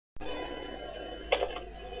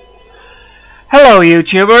Hello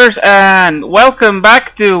YouTubers, and welcome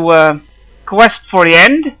back to Quest for the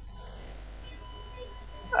End.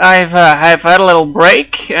 I've had a little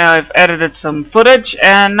break, I've edited some footage,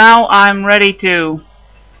 and now I'm ready to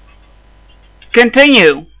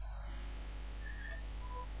continue.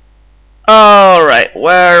 Alright,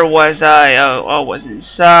 where was I? Oh, I was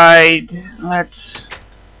inside. Let's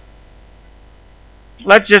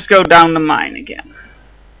just go down the mine again.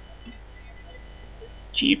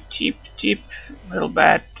 Cheap, little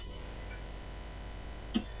bad.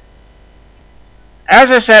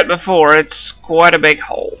 As I said before, it's quite a big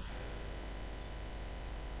hole.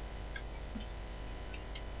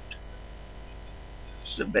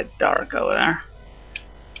 It's a bit dark over there.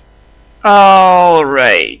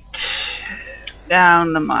 Alright.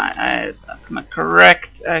 Down the mine. Am I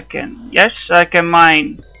correct? Yes, I can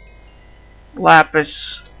mine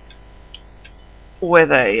lapis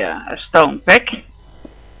with a stone pick.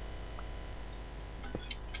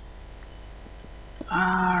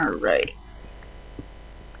 Alright.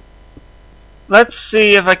 Let's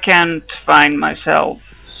see if I can't find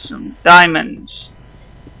myself some diamonds.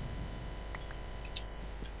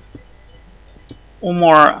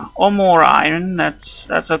 Or more iron.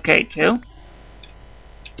 That's okay too.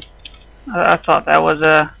 I thought that was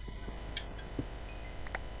a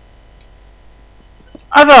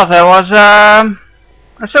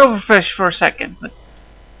silverfish for a second, but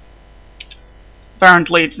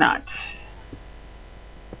apparently it's not.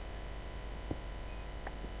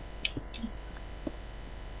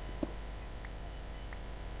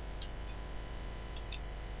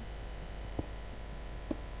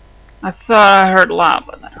 I thought I heard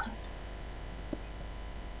lava there.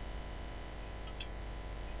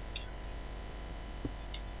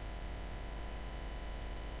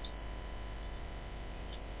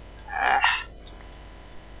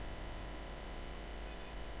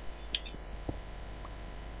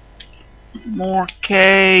 More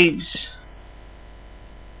caves.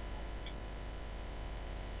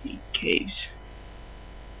 Caves.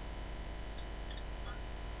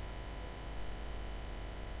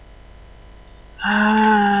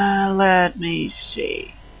 Let me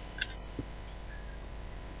see.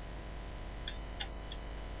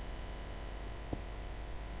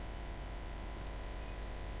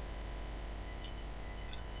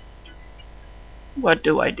 What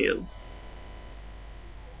do I do?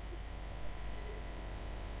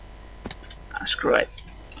 Screw it.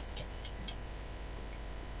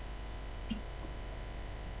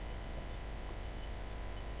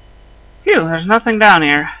 Phew, there's nothing down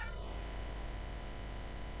here.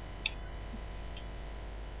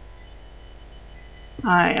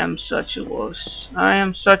 I am such a wuss. I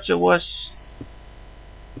am such a wuss.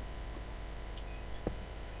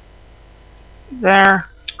 There.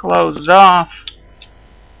 Close off.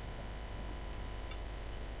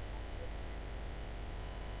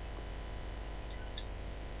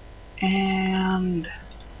 And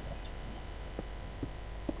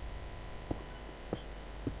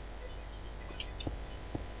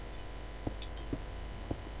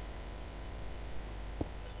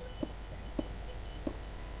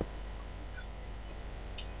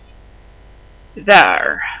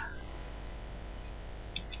there.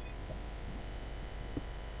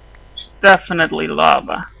 It's definitely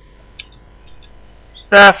lava. It's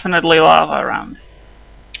definitely lava around.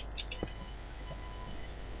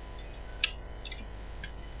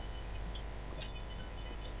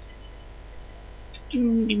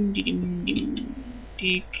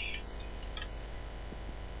 Deek.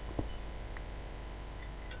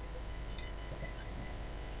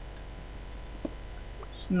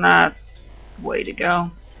 It's not the way to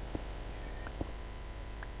go.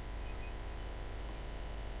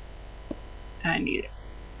 I need it.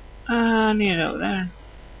 I need it over there.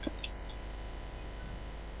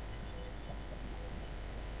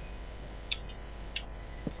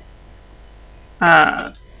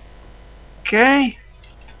 Okay.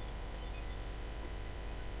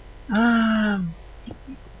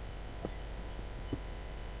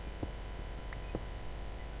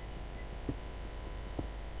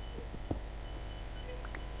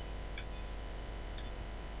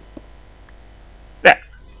 There.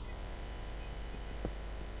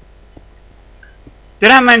 Did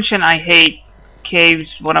I mention I hate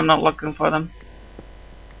caves when I'm not looking for them?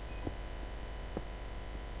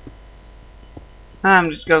 I'm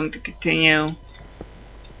just going to continue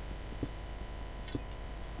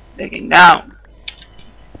digging down.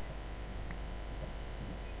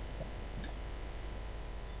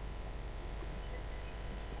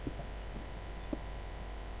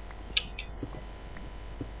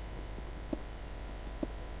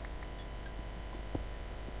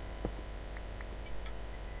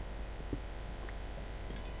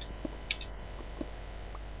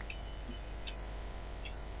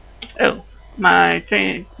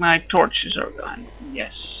 My torches are gone.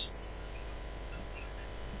 Yes.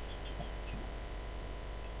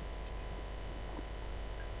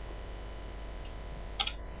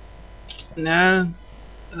 No,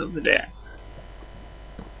 over there.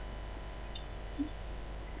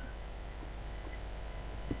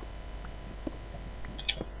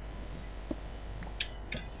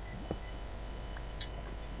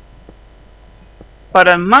 But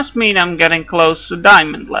it must mean I'm getting close to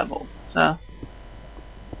diamond level. So.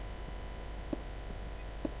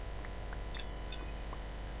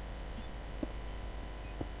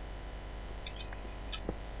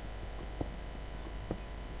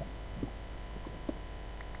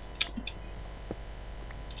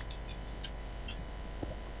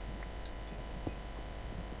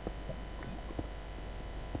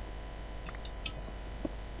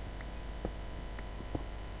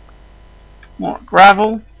 More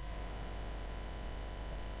gravel.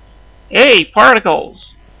 Hey,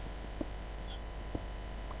 particles!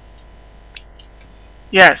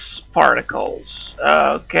 Yes, particles.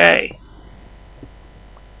 Okay.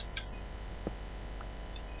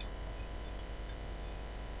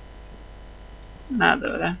 Not do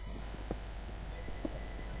that.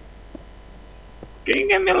 Can you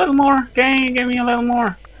give me a little more? Can you give me a little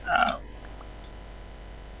more? Oh.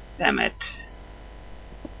 Damn it.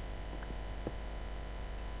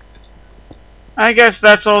 I guess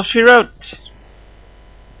that's all she wrote.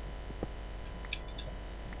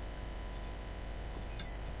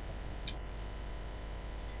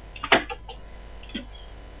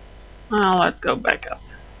 Well, let's go back up.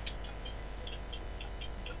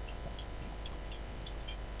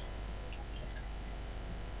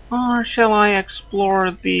 Or shall I explore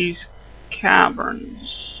these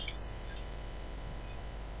caverns?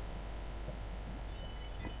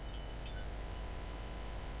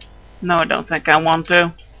 No, I don't think I want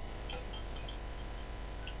to.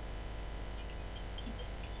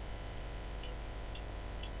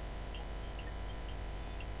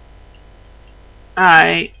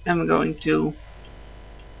 I am going to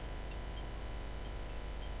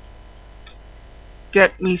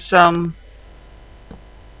get me some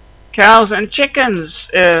cows and chickens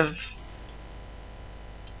if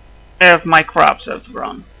my crops have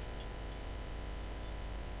grown.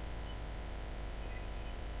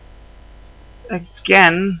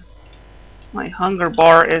 Again, my hunger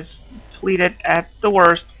bar is depleted at the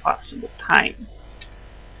worst possible time.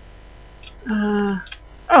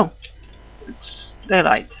 Oh, it's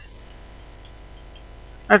daylight.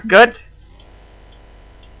 That's good.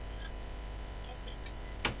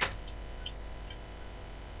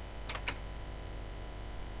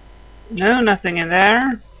 No, nothing in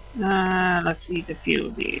there. Let's eat a few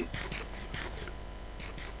of these.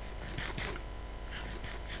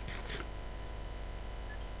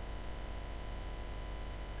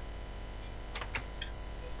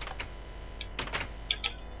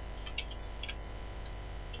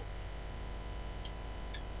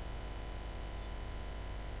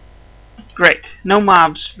 Great. No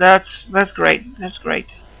mobs. That's great. That's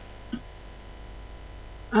great.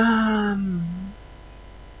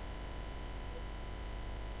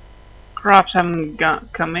 Crops haven't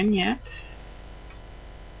come in yet.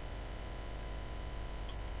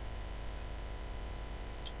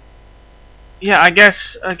 Yeah, I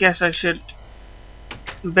guess I should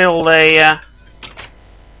build a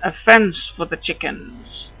fence for the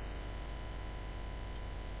chickens.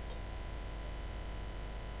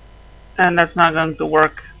 And that's not going to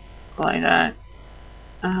work like that.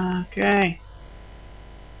 Okay.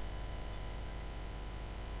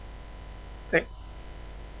 Okay.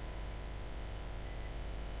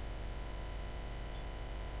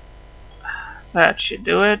 That should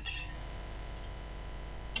do it.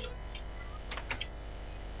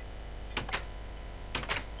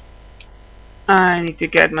 I need to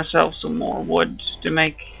get myself some more wood to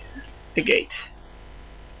make the gate.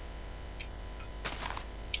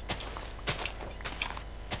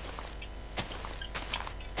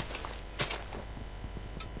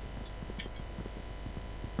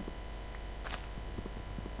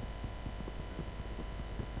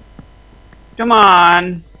 Come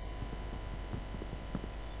on.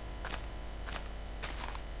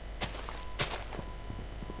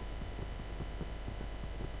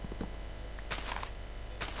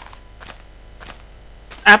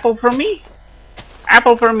 Apple for me?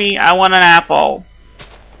 Apple for me. I want an apple.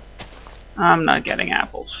 I'm not getting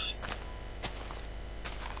apples.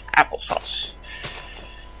 Applesauce.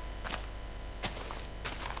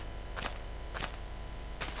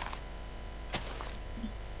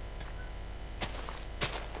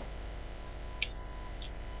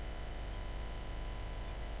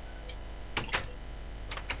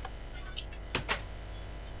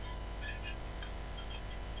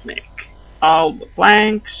 Make all the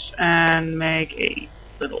planks and make a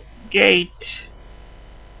little gate.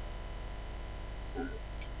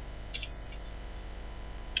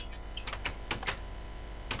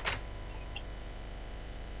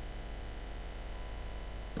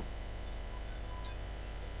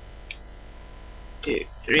 Two,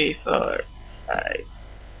 three, 4, 5,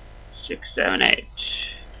 6, 7, 8.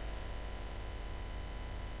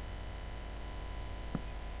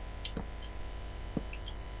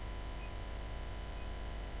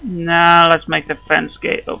 Now let's make the fence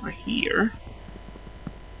gate over here.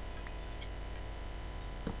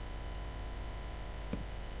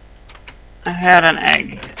 I had an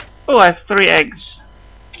egg. Oh, I have 3 eggs.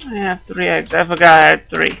 I have 3 eggs. I forgot I had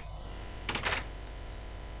 3.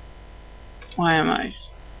 Why am I?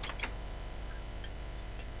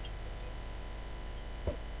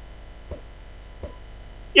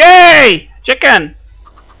 Yay! Chicken!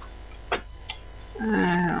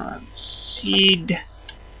 Seed.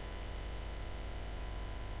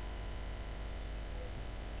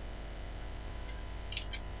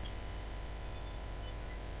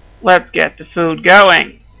 Let's get the food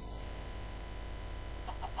going.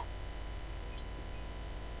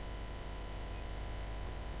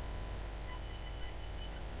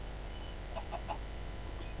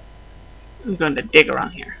 I'm going to dig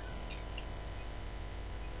around here.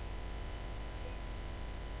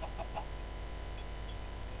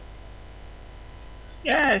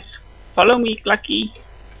 Yes, follow me, Clucky.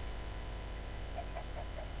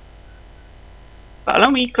 Follow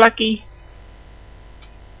me, Clucky.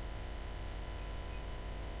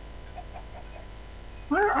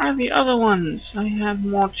 Where are the other ones? I have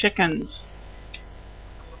more chickens.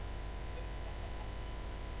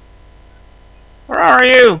 Where are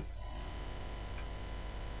you?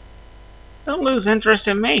 Don't lose interest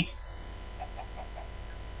in me.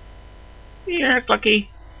 Here, Clucky.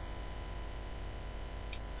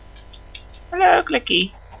 Hello,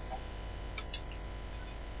 Clicky.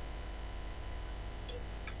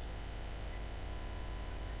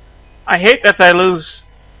 I hate that I lose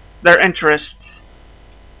their interest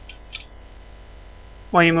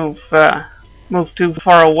when you move too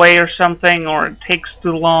far away or something, or it takes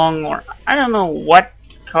too long, or I don't know what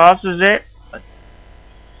causes it. But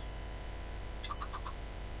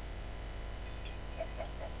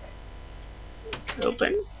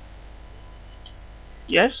open.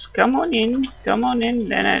 Yes, come on in. Come on in.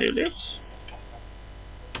 Then I do this.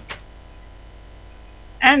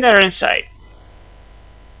 And they're inside.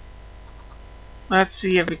 Let's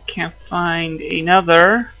see if we can find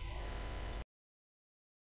another